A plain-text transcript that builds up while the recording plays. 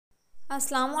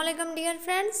Assalamu alaikum dear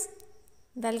friends.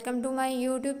 Welcome to my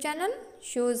YouTube channel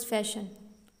Shoes Fashion.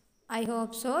 I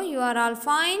hope so you are all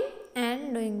fine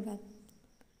and doing well.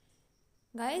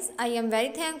 Guys, I am very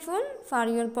thankful for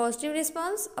your positive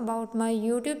response about my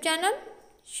YouTube channel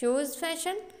Shoes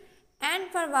Fashion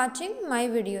and for watching my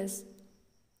videos.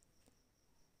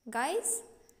 Guys,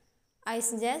 I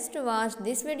suggest to watch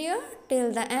this video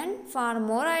till the end for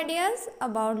more ideas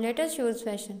about latest shoes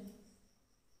fashion.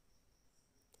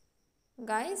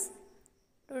 Guys,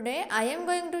 today I am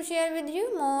going to share with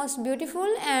you most beautiful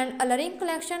and alluring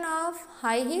collection of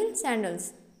high heel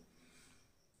sandals.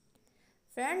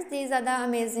 Friends, these are the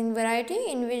amazing variety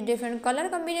in which different color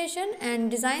combination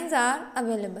and designs are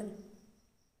available.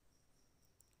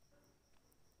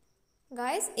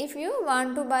 Guys, if you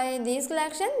want to buy these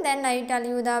collection, then I tell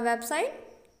you the website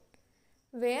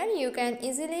where you can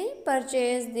easily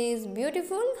purchase these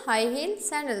beautiful high heel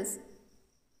sandals.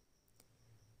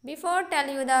 Before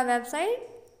telling you the website,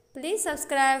 please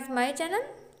subscribe my channel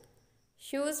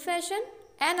Shoes Fashion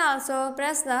and also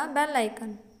press the bell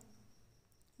icon.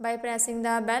 By pressing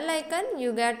the bell icon,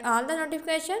 you get all the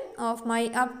notification of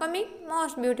my upcoming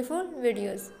most beautiful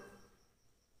videos.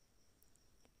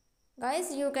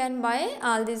 Guys, you can buy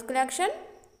all this collection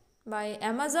by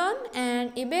Amazon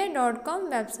and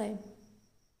eBay.com website.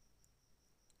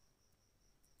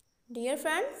 Dear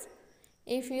friends,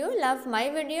 if you love my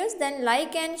videos, then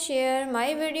like and share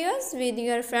my videos with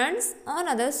your friends on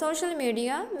other social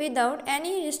media without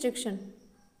any restriction.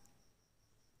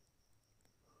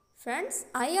 Friends,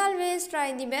 I always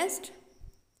try the best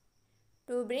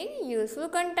to bring useful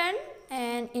content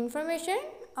and information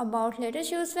about latest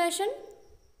shoes fashion.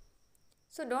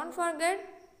 So don't forget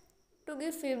to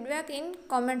give feedback in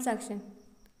comment section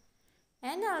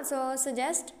and also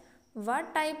suggest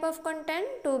what type of content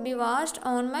to be watched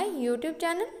on my YouTube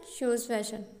channel Shoes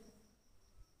Fashion.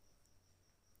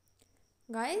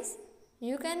 Guys,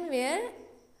 you can wear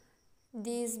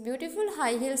these beautiful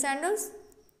high heel sandals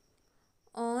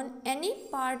on any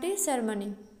party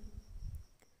ceremony.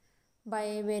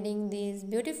 By wearing these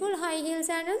beautiful high heel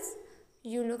sandals,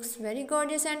 you look very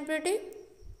gorgeous and pretty.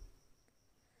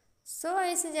 So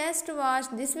I suggest to watch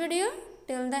this video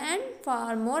till the end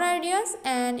for more ideas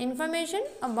and information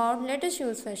about latest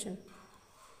shoes fashion.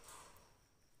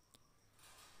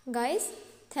 Guys,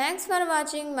 thanks for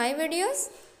watching my videos.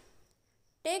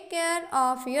 Take care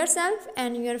of yourself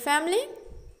and your family.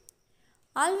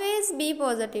 Always be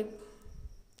positive.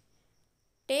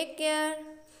 Take care.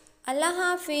 Allah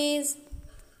Hafiz.